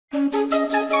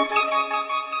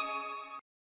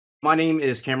My name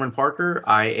is Cameron Parker.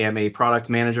 I am a product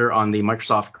manager on the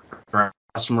Microsoft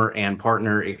Customer and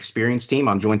Partner Experience team.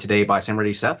 I'm joined today by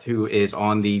Samriddhi Seth, who is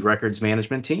on the records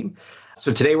management team.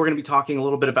 So today we're going to be talking a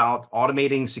little bit about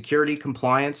automating security,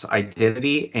 compliance,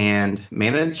 identity, and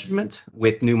management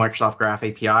with new Microsoft Graph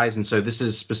APIs. And so this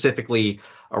is specifically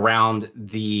around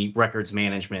the records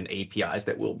management APIs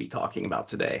that we'll be talking about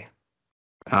today.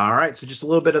 All right, so just a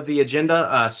little bit of the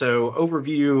agenda. So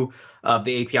overview of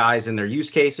the APIs and their use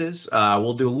cases.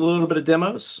 We'll do a little bit of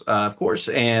demos, of course,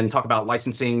 and talk about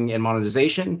licensing and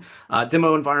monetization,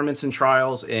 demo environments and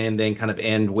trials, and then kind of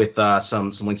end with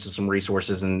some links to some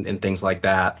resources and things like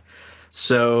that.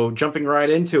 So jumping right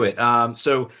into it.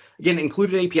 So again,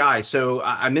 included APIs. So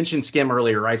I mentioned SCIM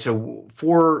earlier, right? So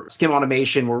for SCIM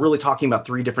automation, we're really talking about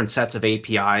three different sets of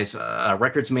APIs,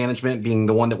 records management being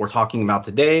the one that we're talking about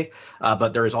today,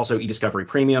 but there is also eDiscovery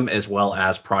Premium as well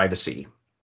as privacy.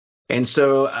 And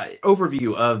so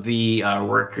overview of the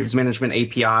records management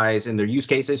APIs and their use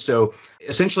cases. So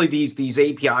essentially these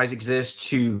APIs exist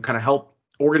to kind of help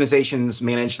organizations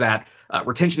manage that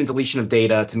retention and deletion of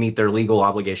data to meet their legal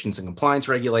obligations and compliance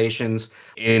regulations.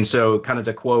 And so kind of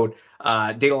to quote,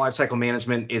 data lifecycle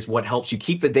management is what helps you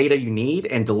keep the data you need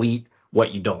and delete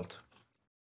what you don't.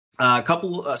 A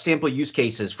couple sample use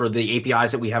cases for the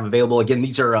APIs that we have available. Again,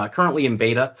 these are currently in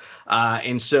beta.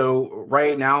 And so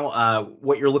right now,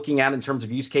 what you're looking at in terms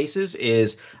of use cases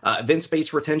is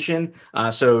events-based retention.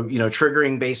 So,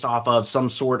 triggering based off of some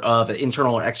sort of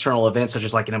internal or external event, such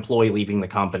as like an employee leaving the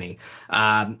company.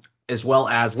 As well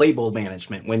as label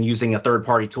management when using a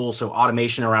third-party tool. So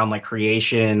automation around like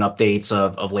creation, updates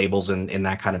of labels and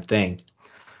that kind of thing.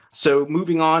 So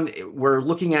moving on, we're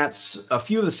looking at a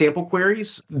few of the sample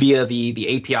queries via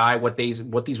the API, what these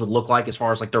would look like as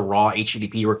far as like the raw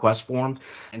HTTP request form.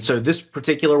 And so this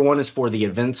particular one is for the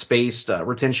events-based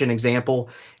retention example.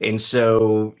 And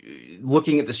so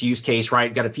looking at this use case,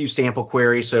 right, got a few sample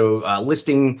queries. So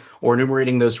listing or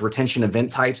enumerating those retention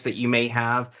event types that you may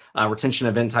have, retention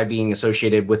event type being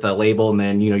associated with a label, and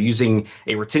then, using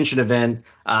a retention event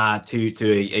to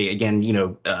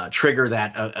trigger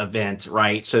that event,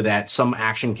 right? So that some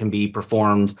action can be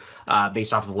performed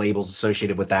based off of labels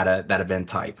associated with that event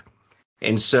type.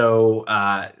 And so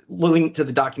looking to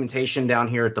the documentation down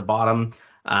here at the bottom,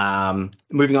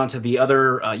 moving on to the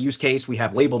other use case, we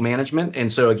have label management.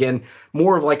 And so again,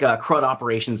 more of like a CRUD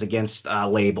operations against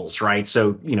labels, right?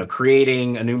 So,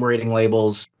 creating, enumerating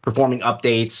labels, performing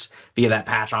updates via that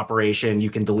patch operation.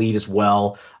 You can delete as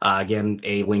well. Again,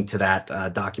 a link to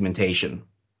that documentation.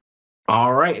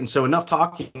 All right, and so enough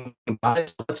talking about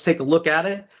it. So let's take a look at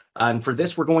it. And for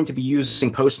this, we're going to be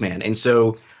using Postman. And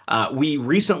so we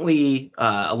recently,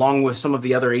 along with some of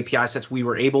the other API sets, we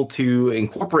were able to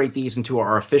incorporate these into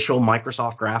our official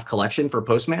Microsoft Graph collection for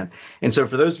Postman. And so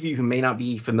for those of you who may not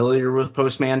be familiar with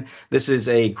Postman, this is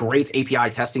a great API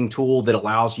testing tool that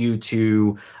allows you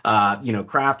to,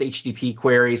 craft HTTP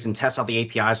queries and test out the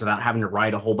APIs without having to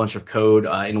write a whole bunch of code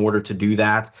in order to do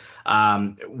that.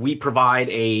 We provide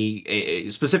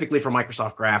specifically for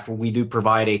Microsoft Graph, we do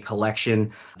provide a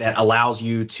collection that allows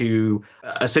you to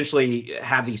essentially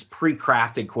have these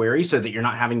pre-crafted queries so that you're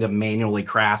not having to manually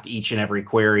craft each and every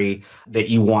query that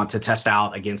you want to test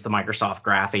out against the Microsoft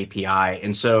Graph API.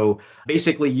 And so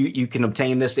basically you can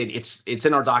obtain this. It's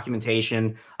in our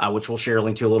documentation, which we'll share a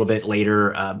link to a little bit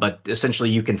later. But essentially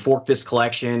you can fork this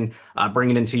collection, bring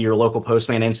it into your local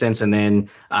Postman instance, and then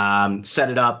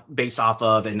set it up based off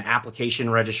of an application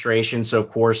registration. So of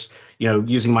course,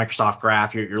 using Microsoft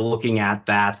Graph, you're looking at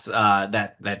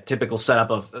that typical setup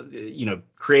of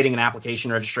creating an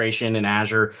application registration in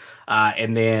Azure,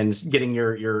 and then getting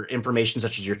your information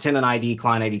such as your tenant ID,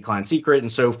 client secret,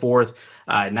 and so forth.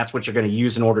 And that's what you're going to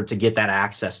use in order to get that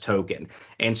access token.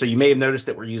 And so you may have noticed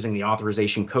that we're using the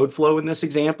authorization code flow in this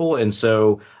example. And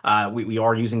so we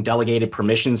are using delegated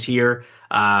permissions here.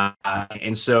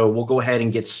 And so we'll go ahead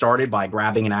and get started by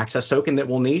grabbing an access token that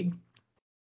we'll need.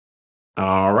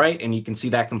 All right, and you can see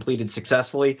that completed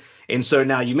successfully. And so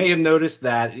now you may have noticed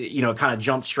that, it kind of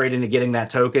jumped straight into getting that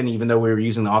token, even though we were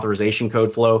using the authorization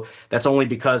code flow. That's only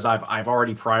because I've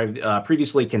already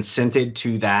previously consented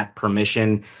to that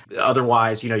permission.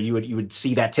 Otherwise, you would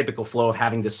see that typical flow of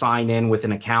having to sign in with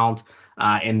an account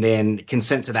and then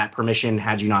consent to that permission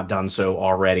had you not done so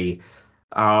already.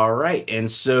 All right,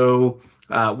 and so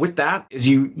with that, as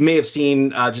you may have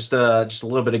seen just a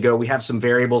little bit ago, we have some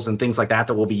variables and things like that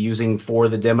we'll be using for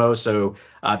the demo. So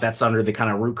that's under the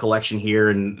kind of root collection here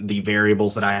and the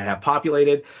variables that I have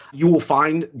populated. You will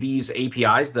find these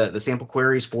APIs, the sample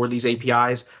queries for these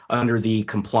APIs under the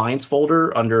compliance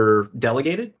folder under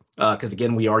delegated. because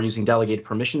again, we are using delegated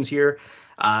permissions here.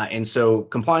 And so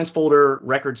compliance folder,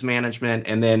 records management,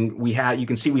 and then you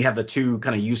can see we have the two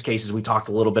kind of use cases we talked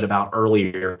a little bit about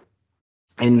earlier.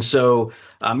 And so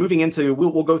moving into,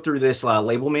 we'll go through this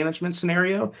label management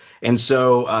scenario. And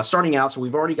so starting out, so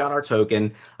we've already got our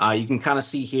token. You can kind of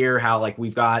see here how like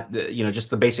we've got,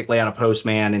 just the basic layout of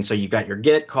Postman. And so you've got your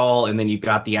get call, and then you've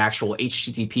got the actual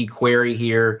HTTP query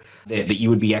here that you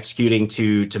would be executing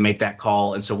to make that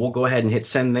call. And so we'll go ahead and hit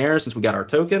send there since we got our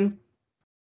token.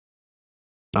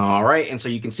 All right. And so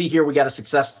you can see here we got a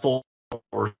successful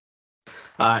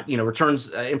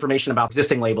returns information about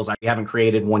existing labels. We haven't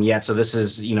created one yet, so this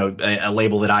is, a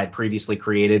label that I had previously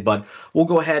created, but we'll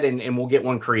go ahead and we'll get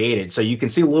one created. So you can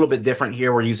see a little bit different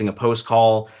here. We're using a post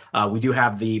call. We do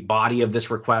have the body of this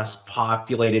request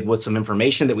populated with some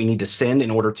information that we need to send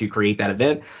in order to create that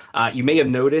event. You may have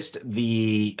noticed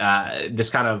this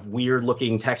kind of weird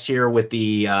looking text here with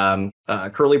the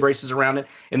curly braces around it,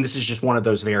 and this is just one of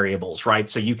those variables, right?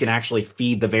 So you can actually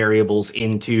feed the variables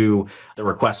into the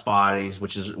request bodies,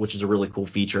 which is a really cool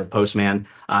feature of Postman.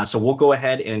 So we'll go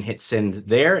ahead and hit send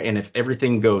there, and if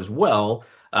everything goes well,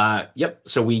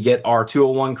 so we get our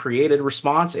 201 created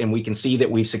response, and we can see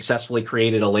that we've successfully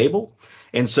created a label.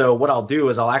 And so what I'll do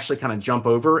is I'll actually kind of jump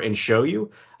over and show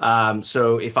you.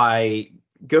 So if I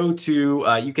go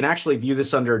to, you can actually view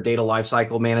this under data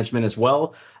lifecycle management as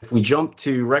well. If we jump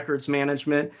to records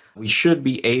management, we should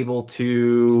be able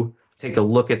to take a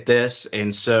look at this.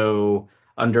 And so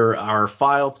under our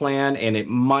file plan, and it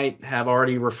might have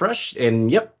already refreshed,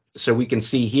 and yep, so we can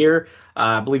see here,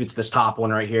 I believe it's this top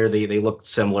one right here. They look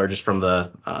similar just from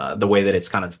the way that it's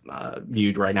kind of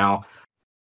viewed right now.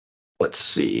 Let's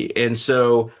see. And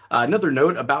so another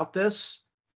note about this,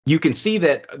 you can see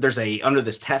that there's under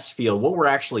this test field, what we're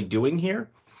actually doing here,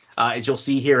 as you'll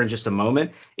see here in just a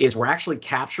moment, is we're actually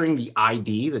capturing the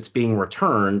ID that's being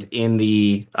returned in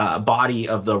the body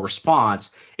of the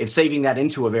response and saving that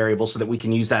into a variable so that we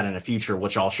can use that in the future,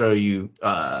 which I'll show you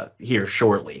here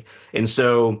shortly. And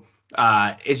so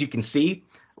as you can see,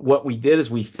 what we did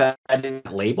is we fed in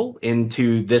that label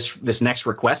into this next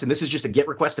request, and this is just a GET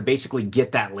request to basically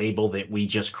get that label that we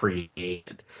just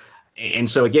created. And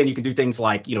so again, you can do things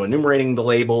like, enumerating the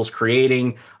labels,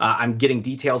 creating, I'm getting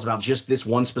details about just this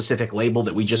one specific label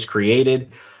that we just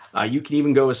created. You can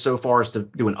even go so far as to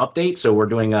do an update. So we're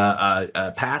doing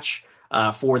a patch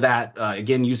for that,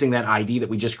 again, using that ID that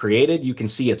we just created. You can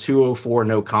see a 204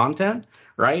 no content,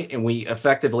 right? And we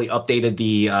effectively updated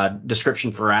the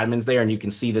description for admins there, and you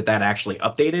can see that actually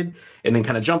updated. And then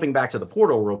kind of jumping back to the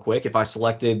portal real quick, if I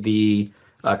selected the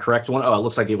correct one, it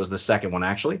looks like it was the second one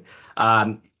actually.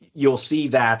 You'll see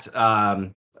that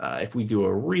if we do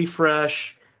a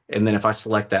refresh, and then if I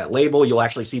select that label, you'll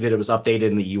actually see that it was updated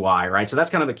in the UI, right? So that's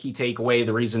kind of a key takeaway.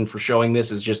 The reason for showing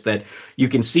this is just that you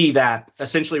can see that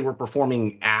essentially we're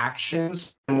performing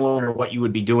actions similar to what you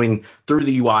would be doing through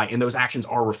the UI, and those actions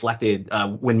are reflected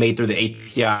when made through the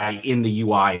API in the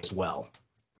UI as well.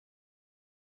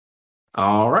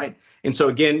 All right. And so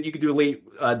again, you could do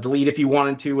delete if you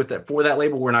wanted to for that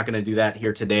label. We're not going to do that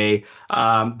here today.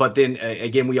 But then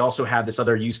again, we also have this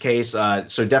other use case.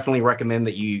 So definitely recommend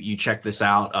that you check this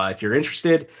out if you're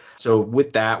interested. So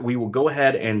with that, we will go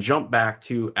ahead and jump back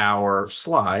to our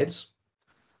slides.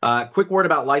 Quick word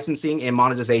about licensing and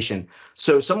monetization.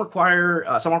 So some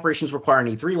operations require an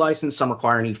E3 license, some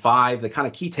require an E5. The kind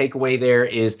of key takeaway there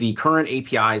is the current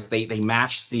APIs, they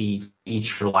match the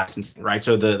feature licensing, right?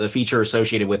 So the feature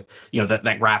associated with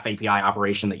that Graph API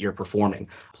operation that you're performing.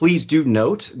 Please do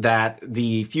note that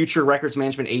the future records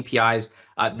management APIs,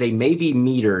 they may be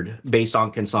metered based on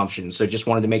consumption. So just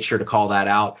wanted to make sure to call that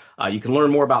out. You can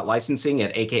learn more about licensing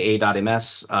at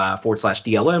aka.ms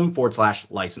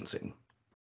 /DLM/licensing.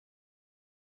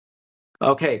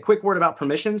 Okay, quick word about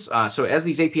permissions. So as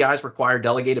these APIs require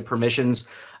delegated permissions,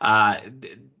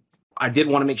 I did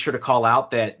want to make sure to call out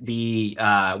that we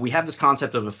have this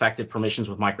concept of effective permissions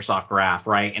with Microsoft Graph,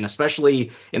 right? And especially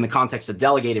in the context of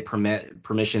delegated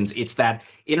permissions, it's that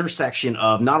intersection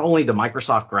of not only the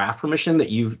Microsoft Graph permission that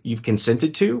you've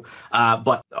consented to,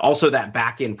 but also that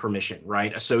backend permission,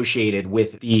 right, associated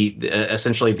with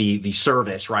essentially the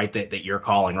service, right, that you're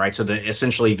calling, right? So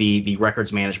essentially the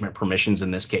records management permissions in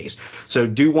this case. So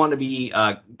do want to be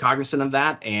cognizant of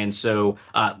that. And so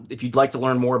if you'd like to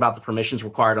learn more about the permissions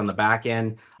required on the back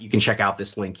end, you can check out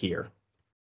this link here.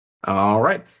 All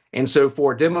right. And so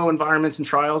for demo environments and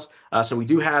trials, so we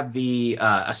do have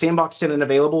a sandbox tenant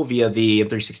available via the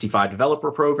M365 developer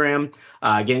program.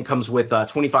 Again, it comes with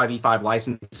 25 E5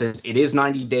 licenses. It is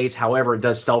 90 days. However, it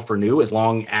does self-renew as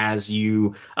long as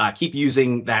you keep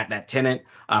using that tenant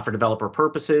for developer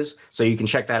purposes. So you can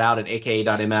check that out at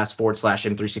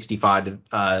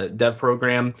aka.ms/M365 dev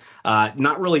program.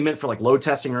 Not really meant for like load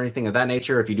testing or anything of that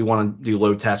nature. If you do want to do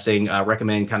load testing,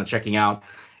 recommend kind of checking out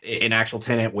an actual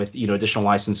tenant with additional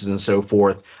licenses and so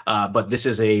forth. But this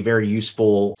is a very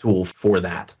useful tool for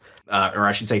that. Or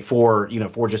I should say for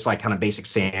just like kind of basic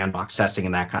sandbox testing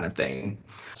and that kind of thing.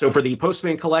 So for the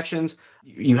Postman collections,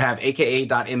 you have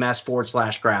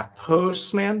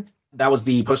aka.ms/GraphPostman. That was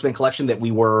the Postman collection that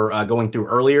we were going through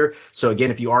earlier. So again,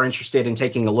 if you are interested in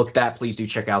taking a look at that, please do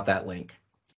check out that link.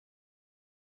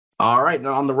 All right,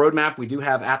 now on the roadmap, we do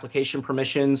have application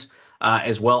permissions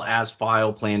as well as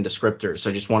file plan descriptors.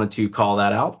 So just wanted to call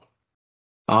that out.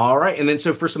 All right, and then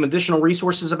so for some additional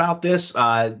resources about this,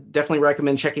 definitely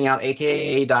recommend checking out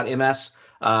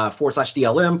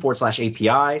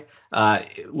aka.ms/DLM/API.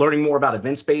 Learning more about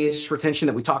event-based retention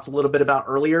that we talked a little bit about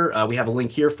earlier. We have a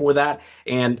link here for that,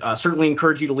 and certainly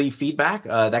encourage you to leave feedback.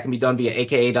 That can be done via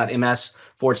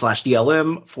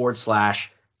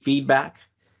aka.ms/DLM/feedback.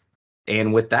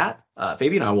 And with that,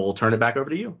 Fabian, I will turn it back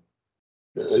over to you.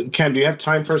 Ken, do you have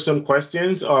time for some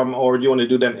questions, or do you want to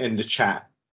do them in the chat?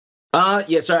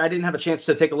 Yeah, sorry, I didn't have a chance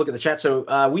to take a look at the chat,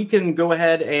 so we can go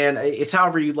ahead and it's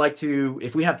however you'd like to.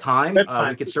 If we have time,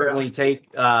 we could certainly take.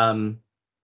 Yeah,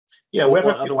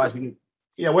 otherwise we can.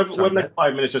 Yeah, we have like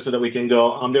 5 minutes or so that we can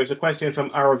go. There's a question from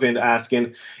Aravind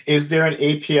asking, is there an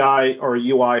API or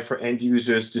UI for end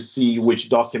users to see which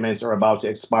documents are about to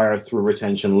expire through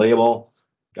retention label?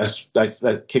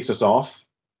 That kicks us off.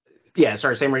 Yeah,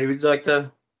 sorry, Samriddhi, would you like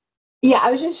to? Yeah,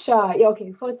 I was just,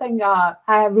 okay, first thing, hi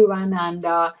everyone, and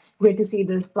great to see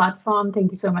this platform.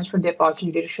 Thank you so much for the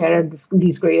opportunity to share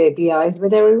these great APIs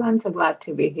with everyone. So glad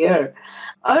to be here.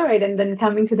 All right, and then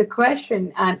coming to the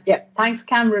question, and yeah, thanks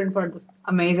Cameron for this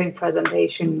amazing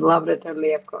presentation. Loved it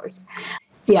totally, of course.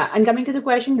 Yeah, and coming to the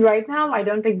question right now, I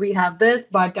don't think we have this,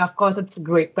 but of course, it's a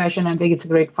great question. I think it's a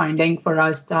great finding for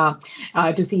us to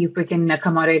see if we can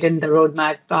accommodate in the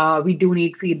roadmap. We do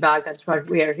need feedback. That's what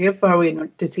we are here for. We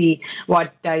want to see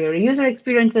what your user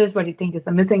experience is, what you think is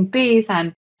the missing piece,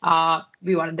 and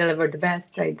we want to deliver the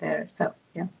best right there. So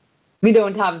yeah, we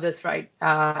don't have this right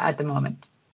at the moment.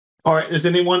 All right. Is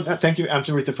anyone? Thank you,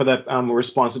 Amrita, for that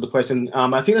response to the question.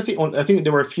 I think I think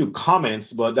there were a few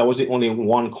comments, but that was the only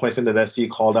one question that I see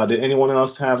called out. Did anyone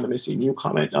else have? Let me see. New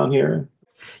comment down here.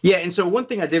 Yeah, and so one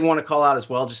thing I did want to call out as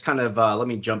well, just kind of let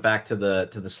me jump back to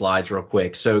the slides real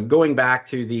quick. So going back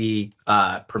to the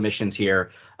permissions here,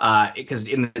 because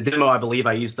in the demo, I believe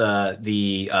I used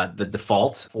the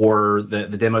default for the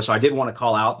demo. So I did want to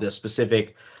call out the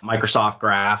specific Microsoft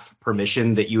Graph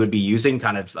permission that you would be using,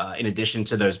 kind of in addition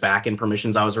to those backend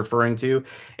permissions I was referring to.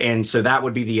 And so that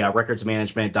would be the records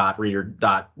management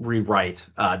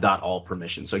 .reader.rewrite.all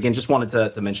permission. So again, just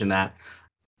wanted to mention that.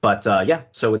 But yeah,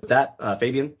 so with that,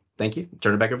 Fabian, thank you.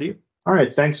 Turn it back over to you. All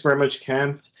right. Thanks very much,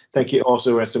 Ken. Thank you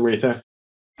also, Samriddhi.